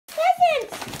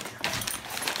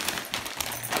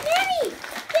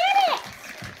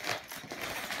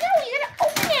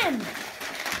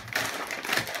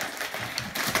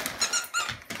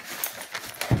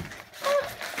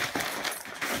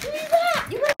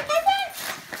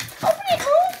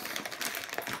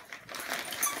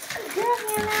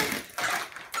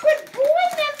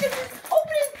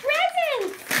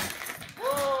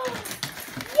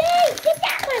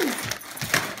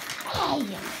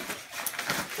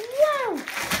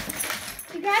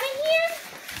You got it here?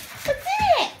 What's in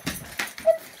it?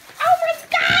 Oh my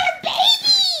God, a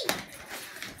baby!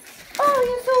 Oh,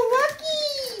 you're so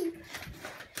lucky.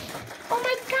 Oh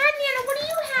my God, Nana, what do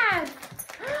you have?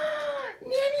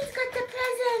 Nanny's got the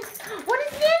present. What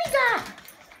has Nanny got?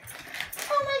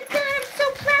 Oh my God, I'm so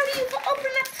proud of you for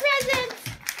opening up presents.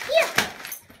 Here,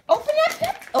 open the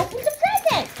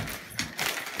present.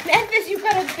 Memphis, you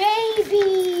got a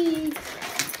baby.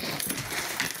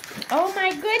 Oh my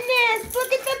goodness,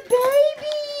 look at the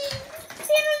baby.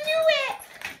 Hannah knew it.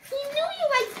 He knew you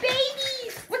like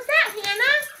babies. What's that,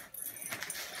 Hannah?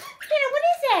 Hannah, what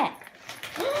is it?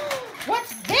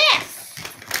 What's this?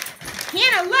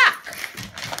 Hannah, look.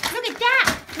 Look at that.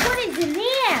 What is in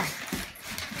there?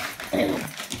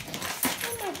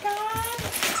 Oh my God.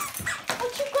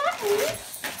 What you got, Moose?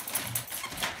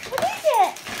 What is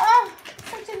it? Oh,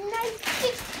 such a nice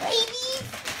big baby.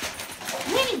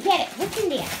 Let me get it. What's in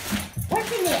there?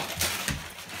 What's in there?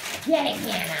 Get it,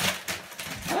 Hannah.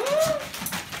 Oh,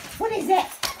 what is it?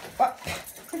 Oh.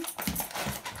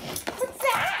 What's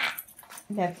that?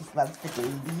 Memphis loves the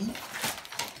baby.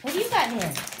 What do you got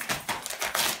here?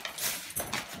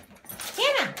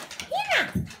 Hannah! Hannah!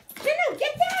 No,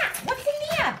 get that! What's in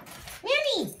there?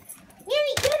 Nanny!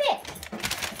 Nanny, get it!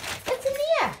 What's in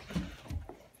there?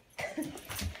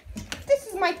 This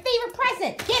is my favorite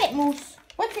present. Get it, Moose.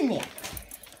 What's in there?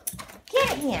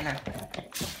 Get it, Hannah.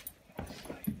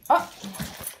 Oh.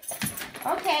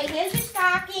 Okay, here's your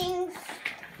stockings.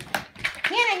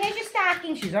 Hannah, here's your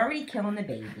stocking. She's already killing the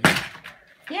baby.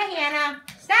 Here, Hannah.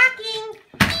 Stocking.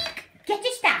 Get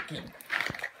your stocking.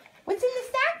 What's in the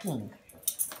stocking?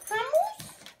 Huh, Moose?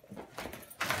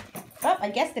 Oh, I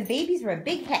guess the babies were a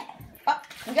big hit. Oh,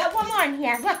 we got one more in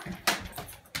here. Look.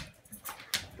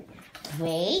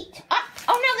 Wait.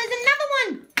 Oh no, there's another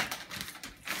one.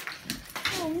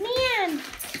 Oh, man.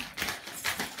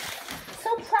 So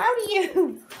proud of you.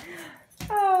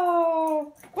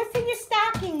 Oh, what's in your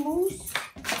stocking, Moose?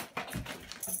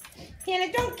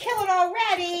 Hannah, don't kill it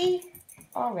already.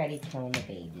 Already killing the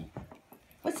baby.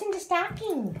 What's in the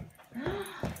stocking?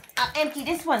 I'll empty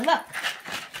this one. Look.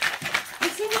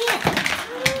 What's in here?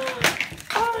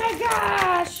 Oh my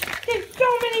gosh. There's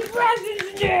so many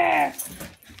presents there.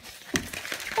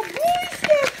 A boy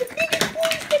stick. The biggest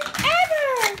boy stick ever.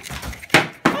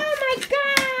 Oh my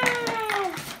God.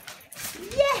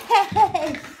 Yes.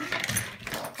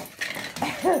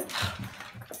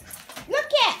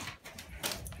 Look it.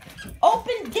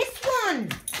 Open this one.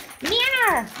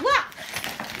 Nana, look.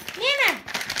 Nana,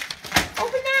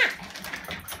 open that.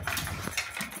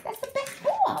 That's the best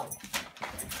ball.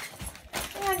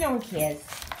 Oh, no one cares.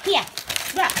 Here,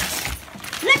 look.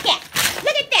 Look at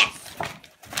this.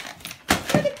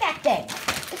 Look at that thing.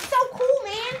 It's so cool,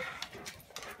 man.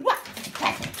 What?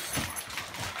 Presents.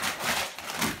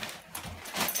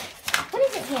 What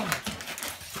is it, Hannah?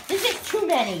 This is too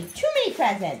many. Too many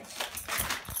presents.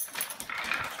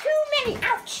 Too many.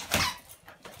 Ouch.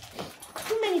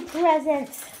 Too many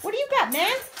presents. What do you got,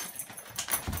 man?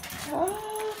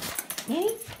 Oh,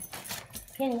 Nanny?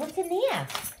 Nanny, what's in there?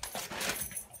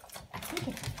 I think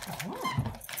it's a ball.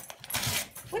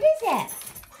 What is it?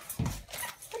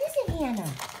 What is it,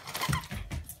 Hannah?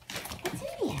 What's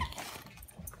in there?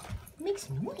 It makes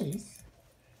noise.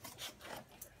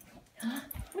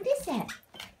 What is that?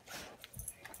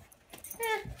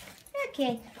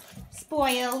 Okay.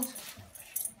 Spoiled.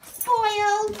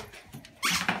 Spoiled.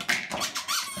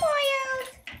 Spoiled.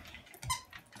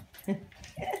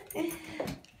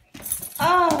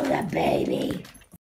 Oh, the baby.